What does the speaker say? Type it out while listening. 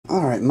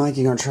Alright, Mike,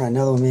 you're going to try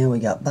another one, man. We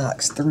got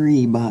box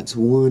 3, box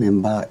 1,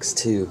 and box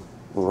 2.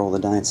 We'll roll the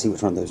die and see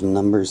which one of those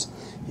numbers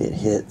it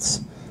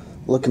hits.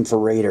 Looking for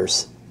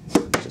Raiders.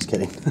 Just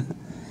kidding.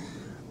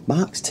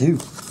 Box 2.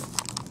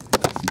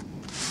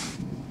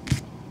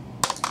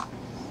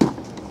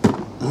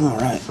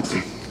 Alright.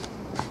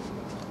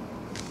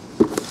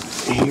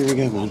 Here we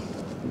go, man.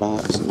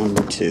 Box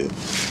number 2.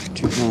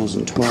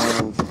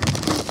 2012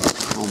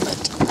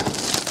 helmet.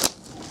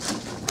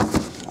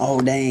 Oh,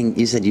 dang.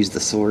 You said use the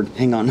sword.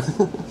 Hang on. Either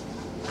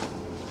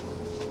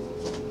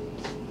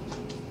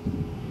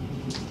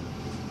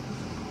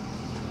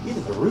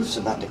the roof's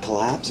about to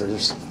collapse or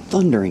there's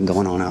thundering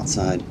going on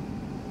outside.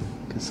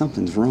 Because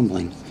something's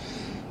rumbling.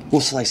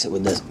 We'll slice it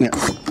with this. We'll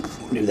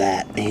do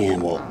that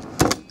and we'll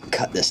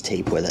cut this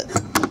tape with it.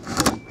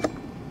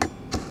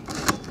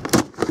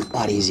 A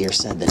lot easier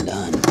said than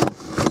done.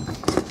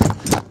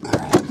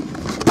 Alright.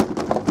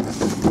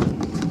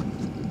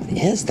 What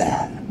is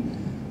that?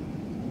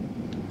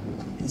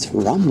 It's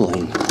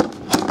rumbling.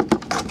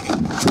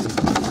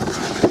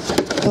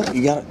 Oh,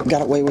 you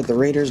got away with the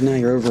Raiders, now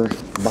you're over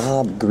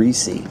Bob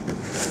Greasy.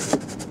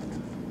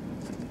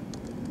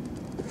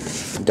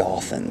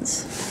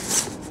 Dolphins.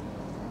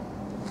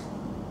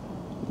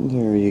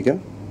 There you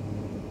go.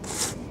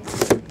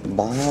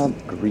 Bob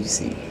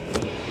Greasy.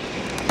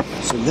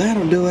 So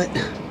that'll do it.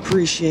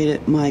 Appreciate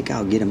it, Mike.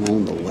 I'll get him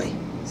on the way.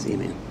 See you,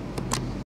 man.